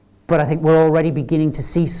 But I think we're already beginning to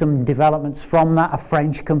see some developments from that. A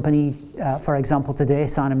French company, for example, today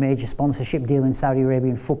signed a major sponsorship deal in Saudi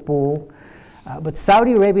Arabian football. But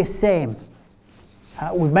Saudi Arabia, same.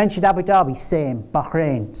 We've mentioned Abu Dhabi, same.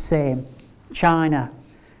 Bahrain, same. China.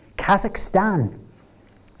 Kazakhstan.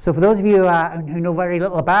 So for those of you who know very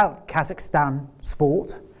little about Kazakhstan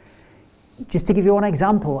sport, just to give you one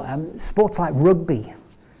example, sports like rugby,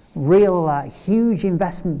 real huge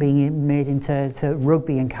investment being made into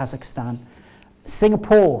rugby in Kazakhstan.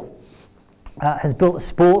 Singapore has built a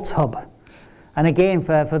sports hub. And again,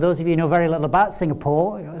 for those of you who know very little about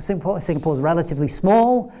Singapore, Singapore's relatively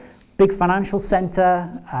small, big financial centre,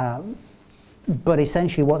 but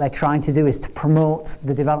essentially what they're trying to do is to promote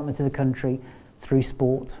the development of the country through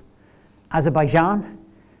sport. Azerbaijan,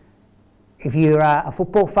 if you're a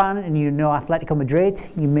football fan and you know Atletico Madrid,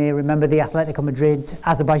 you may remember the Atletico Madrid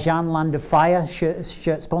Azerbaijan Land of Fire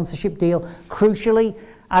shirt sponsorship deal. Crucially,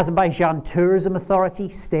 Azerbaijan Tourism Authority,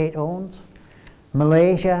 state-owned.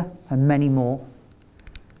 Malaysia, and many more.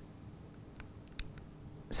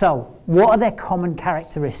 So, what are their common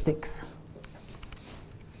characteristics?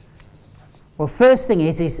 Well, first thing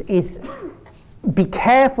is be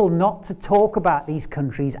careful not to talk about these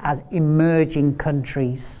countries as emerging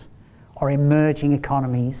countries or emerging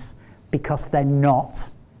economies, because they're not.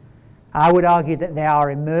 I would argue that they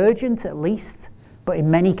are emergent at least, but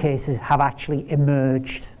in many cases have actually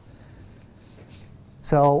emerged.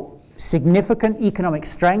 So, significant economic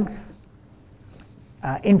strength,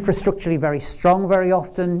 infrastructurally very strong very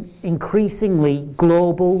often, increasingly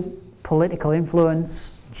global political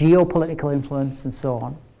influence, geopolitical influence, and so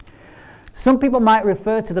on. Some people might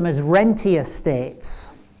refer to them as rentier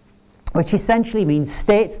states, which essentially means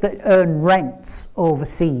states that earn rents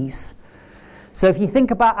overseas. So if you think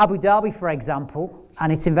about Abu Dhabi, for example,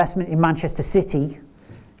 and its investment in Manchester City,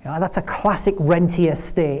 that's a classic rentier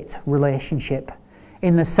state relationship,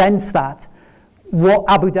 in the sense that what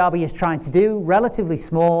Abu Dhabi is trying to do, relatively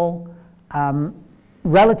small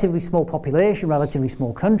population, relatively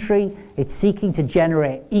small country, it's seeking to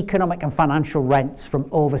generate economic and financial rents from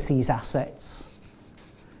overseas assets.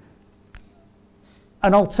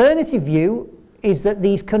 An alternative view is that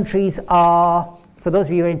these countries are, for those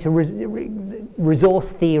of you who are into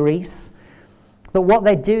resource theories, that what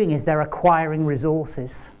they're doing is they're acquiring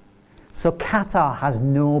resources. So Qatar has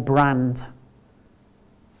no brand.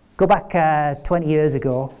 Go back 20 years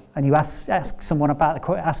ago and you ask someone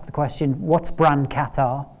ask the question, what's brand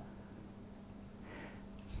Qatar?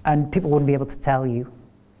 And people wouldn't be able to tell you.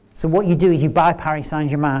 So what you do is you buy Paris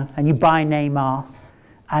Saint-Germain and you buy Neymar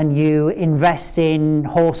and you invest in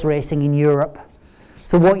horse racing in Europe.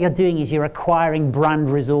 So what you're doing is you're acquiring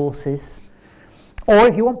brand resources. Or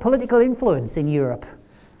if you want political influence in Europe,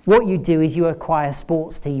 what you do is you acquire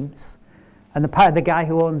sports teams. And the guy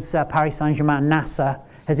who owns Paris Saint-Germain, Nasser,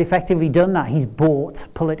 has effectively done that. He's bought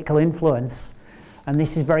political influence. And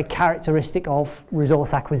this is very characteristic of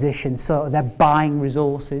resource acquisition. So they're buying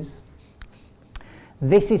resources.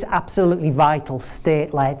 This is absolutely vital,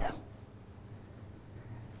 state-led.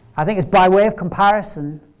 I think it's by way of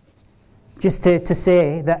comparison, just to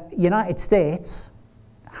say that United States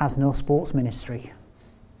has no sports ministry.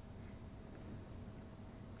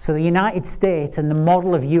 So the United States and the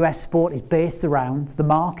model of US sport is based around the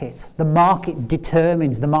market. The market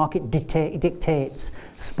determines, the market dictates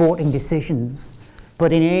sporting decisions.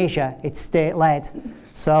 But in Asia, it's state-led.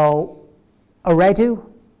 So Ooredoo,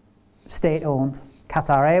 state-owned.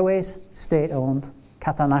 Qatar Airways, state-owned.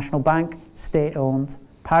 Qatar National Bank, state-owned.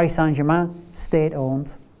 Paris Saint-Germain,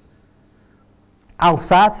 state-owned. Al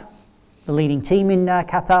Sadd, the leading team in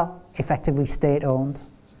Qatar, effectively state-owned.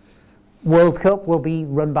 World Cup will be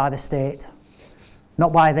run by the state.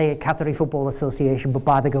 Not by the Qatari Football Association, but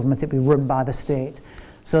by the government. It will be run by the state.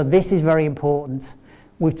 So this is very important.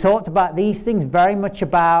 We've talked about these things very much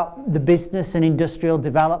about the business and industrial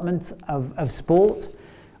development of sport.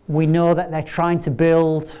 We know that they're trying to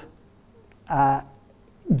build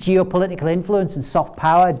geopolitical influence and soft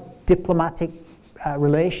power, diplomatic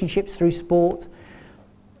relationships through sport.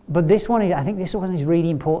 But I think this one is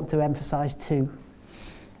really important to emphasize too.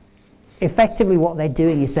 Effectively what they're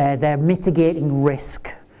doing is they're mitigating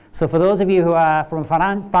risk. So for those of you who are from a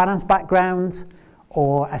finance background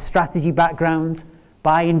or a strategy background,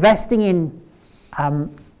 by investing in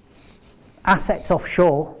assets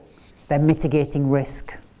offshore, they're mitigating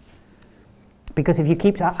risk. Because if you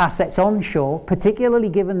keep assets onshore, particularly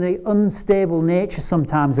given the unstable nature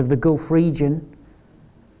sometimes of the Gulf region,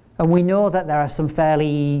 and we know that there are some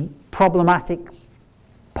fairly problematic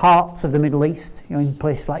parts of the Middle East, in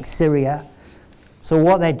places like Syria. So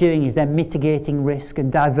what they're doing is they're mitigating risk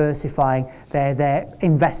and diversifying. They're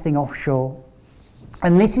investing offshore.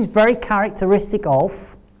 And this is very characteristic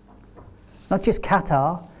of not just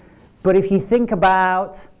Qatar, but if you think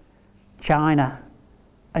about China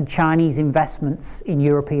and Chinese investments in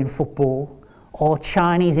European football, or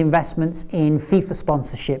Chinese investments in FIFA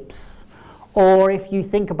sponsorships, or if you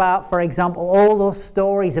think about, for example, all those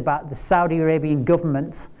stories about the Saudi Arabian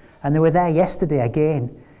government, and they were there yesterday again.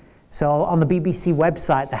 So on the BBC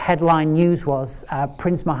website, the headline news was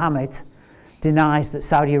Prince Mohammed denies that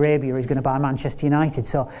Saudi Arabia is going to buy Manchester United.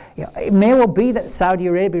 So it may well be that Saudi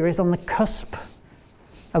Arabia is on the cusp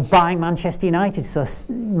of buying Manchester United. So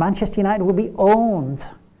Manchester United will be owned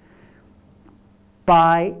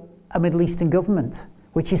by a Middle Eastern government,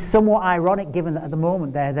 which is somewhat ironic given that at the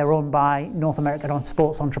moment they're owned by North American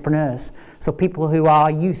sports entrepreneurs. So people who are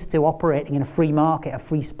used to operating in a free market, a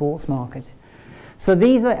free sports market. So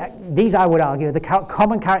these I would argue, are the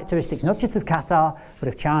common characteristics, not just of Qatar, but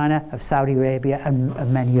of China, of Saudi Arabia,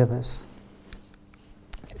 and many others.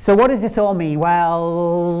 So what does this all mean?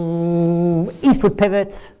 Well, eastward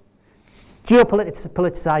pivot,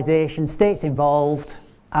 geopoliticization, states involved.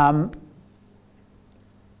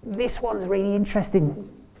 This one's really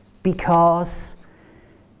interesting because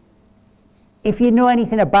if you know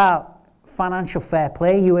anything about financial fair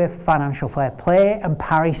play, UEFA financial fair play, and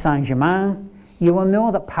Paris Saint-Germain, you will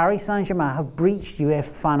know that Paris Saint-Germain have breached UEFA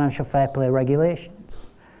financial fair play regulations.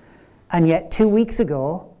 And yet 2 weeks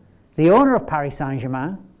ago, the owner of Paris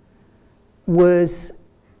Saint-Germain was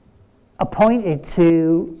appointed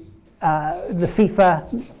to the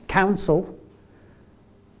FIFA Council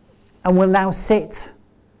and will now sit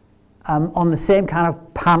on the same kind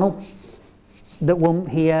of panel that will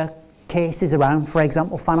hear cases around, for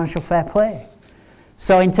example, financial fair play.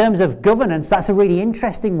 So in terms of governance, that's a really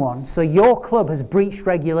interesting one. So your club has breached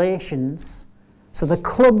regulations. So the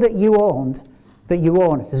club that you own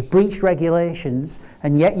has breached regulations,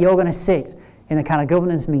 and yet you're going to sit in the kind of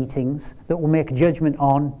governance meetings that will make a judgment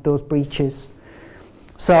on those breaches.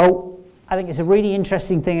 So I think it's a really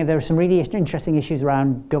interesting thing. There are some really interesting issues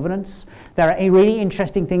around governance. There are really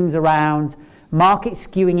interesting things around market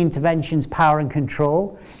skewing interventions, power and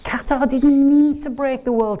control. Qatar didn't need to break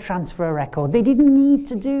the world transfer record. They didn't need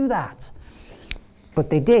to do that. But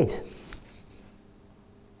they did.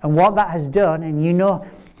 And what that has done, and you know,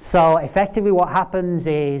 so effectively what happens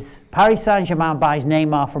is Paris Saint-Germain buys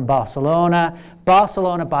Neymar from Barcelona.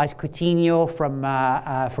 Barcelona buys Coutinho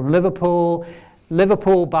from Liverpool.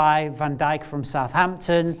 Liverpool buy Van Dijk from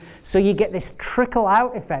Southampton. So you get this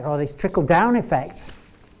trickle-out effect, or this trickle-down effect,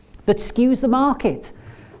 that skews the market.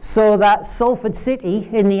 So that Salford City,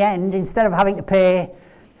 in the end, instead of having to pay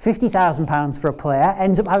 £50,000 for a player,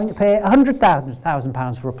 ends up having to pay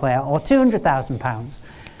 £100,000 for a player, or £200,000.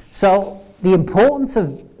 So the importance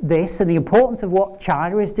of this, and the importance of what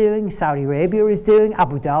China is doing, Saudi Arabia is doing,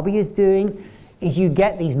 Abu Dhabi is doing, is you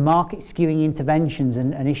get these market skewing interventions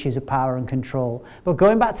and issues of power and control. But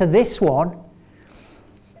going back to this one,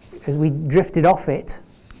 as we drifted off it,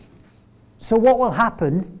 so what will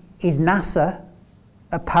happen is NASA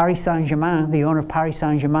at Paris Saint-Germain, the owner of Paris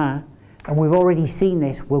Saint-Germain, and we've already seen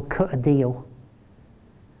this, will cut a deal.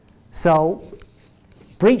 So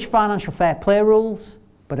breach financial fair play rules,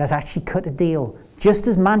 but has actually cut a deal. Just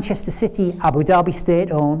as Manchester City, Abu Dhabi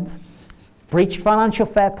state owned, breached financial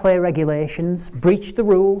fair play regulations, breached the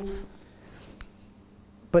rules,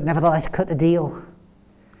 but nevertheless cut a deal.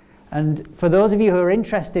 And for those of you who are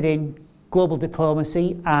interested in global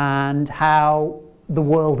diplomacy and how the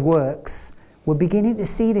world works, we're beginning to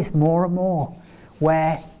see this more and more,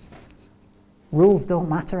 where rules don't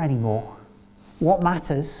matter anymore. What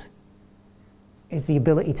matters is the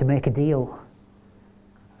ability to make a deal.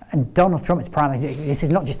 And Donald Trump is prime. This is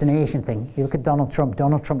not just an Asian thing. You look at Donald Trump.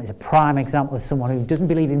 Donald Trump is a prime example of someone who doesn't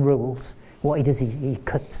believe in rules. What he does is he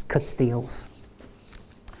cuts deals.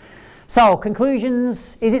 So,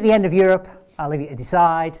 conclusions. Is it the end of Europe? I'll leave you to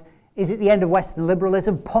decide. Is it the end of Western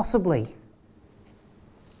liberalism? Possibly.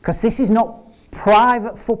 Because this is not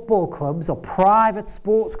private football clubs or private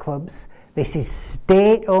sports clubs. This is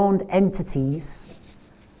state-owned entities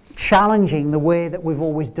challenging the way that we've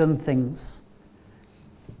always done things.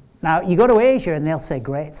 Now, you go to Asia and they'll say,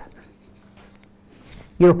 great.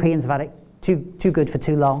 Europeans have had it too good for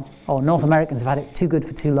too long, or North Americans have had it too good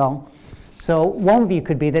for too long. So one view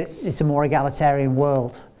could be that it's a more egalitarian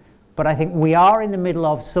world. But I think we are in the middle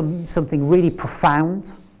of something really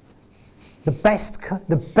profound. The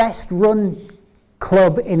best run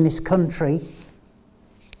club in this country,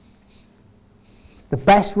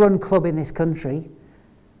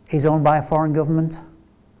 is owned by a foreign government.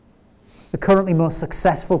 The currently most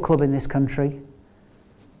successful club in this country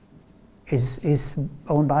is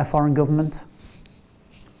owned by a foreign government.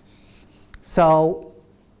 So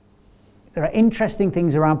there are interesting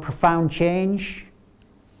things around profound change,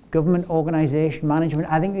 government, organisation, management.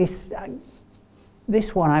 I think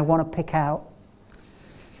this one I want to pick out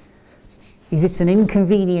is it's an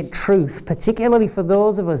inconvenient truth, particularly for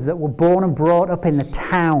those of us that were born and brought up in the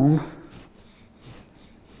town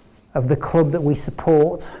of the club that we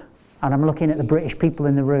support. And I'm looking at the British people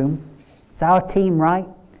in the room. It's our team, right?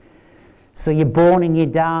 So you're born and you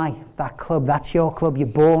die. That club, that's your club. You're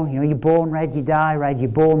born, you're born red, you die red. You're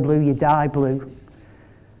born blue, you die blue.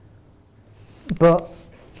 But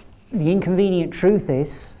the inconvenient truth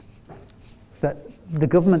is that the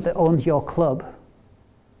government that owns your club,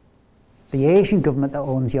 the Asian government that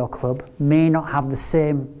owns your club, may not have the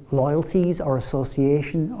same loyalties or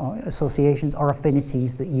associations or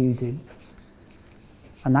affinities that you do.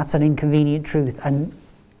 And that's an inconvenient truth. And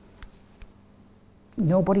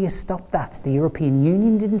nobody has stopped that. The European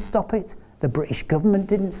Union didn't stop it. The British government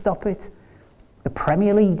didn't stop it. The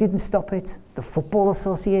Premier League didn't stop it. The Football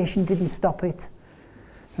Association didn't stop it.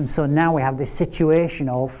 And so now we have this situation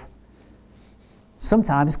of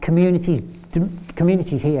sometimes communities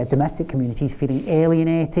here, domestic communities, feeling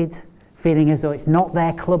alienated, feeling as though it's not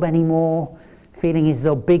their club anymore, feeling as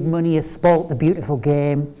though big money has spoilt the beautiful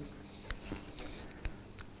game.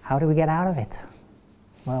 How do we get out of it?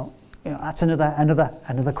 Well, that's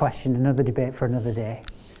another question, another debate for another day.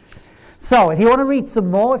 So if you want to read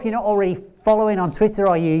some more, if you're not already following on Twitter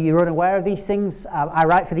or you're unaware of these things, I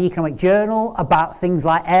write for the Economic Journal about things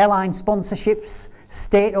like airline sponsorships,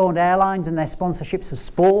 state-owned airlines and their sponsorships of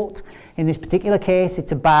sport. In this particular case,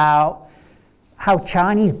 it's about how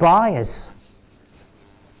Chinese buyers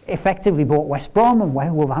effectively bought West Brom and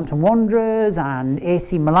Wolverhampton Wanderers and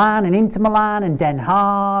AC Milan and Inter Milan and Den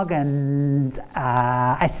Haag and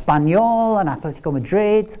Espanyol and Atletico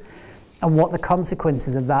Madrid, and what the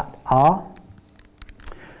consequences of that are.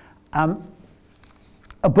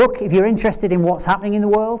 A book, if you're interested in what's happening in the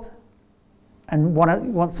world and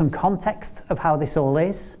want some context of how this all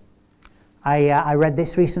is. I read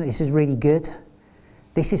this recently. This is really good.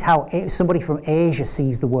 This is how somebody from Asia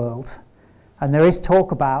sees the world. And there is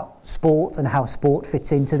talk about sport and how sport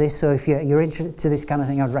fits into this. So if you're interested to this kind of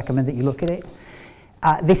thing, I'd recommend that you look at it.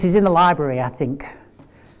 This is in the library, I think.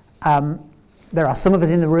 There are some of us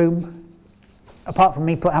in the room, apart from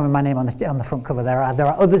me having my name on the front cover, there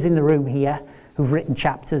are others in the room here who've written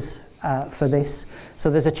chapters for this.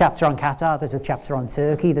 So there's a chapter on Qatar, there's a chapter on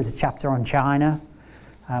Turkey, there's a chapter on China,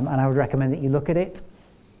 and I would recommend that you look at it.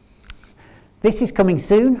 This is coming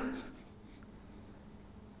soon,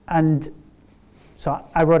 and so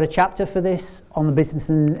I wrote a chapter for this on the business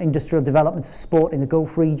and industrial development of sport in the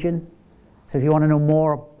Gulf region. So if you want to know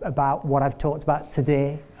more about what I've talked about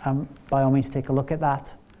today, by all means take a look at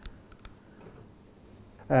that.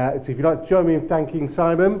 So if you'd like to join me in thanking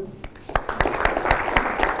Simon.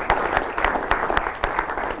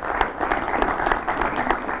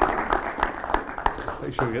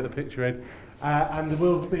 Make sure we get the picture in. And there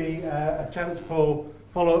will be a chance for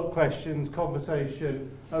follow-up questions,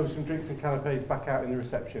 conversation, over some drinks and canapes back out in the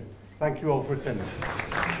reception. Thank you all for attending.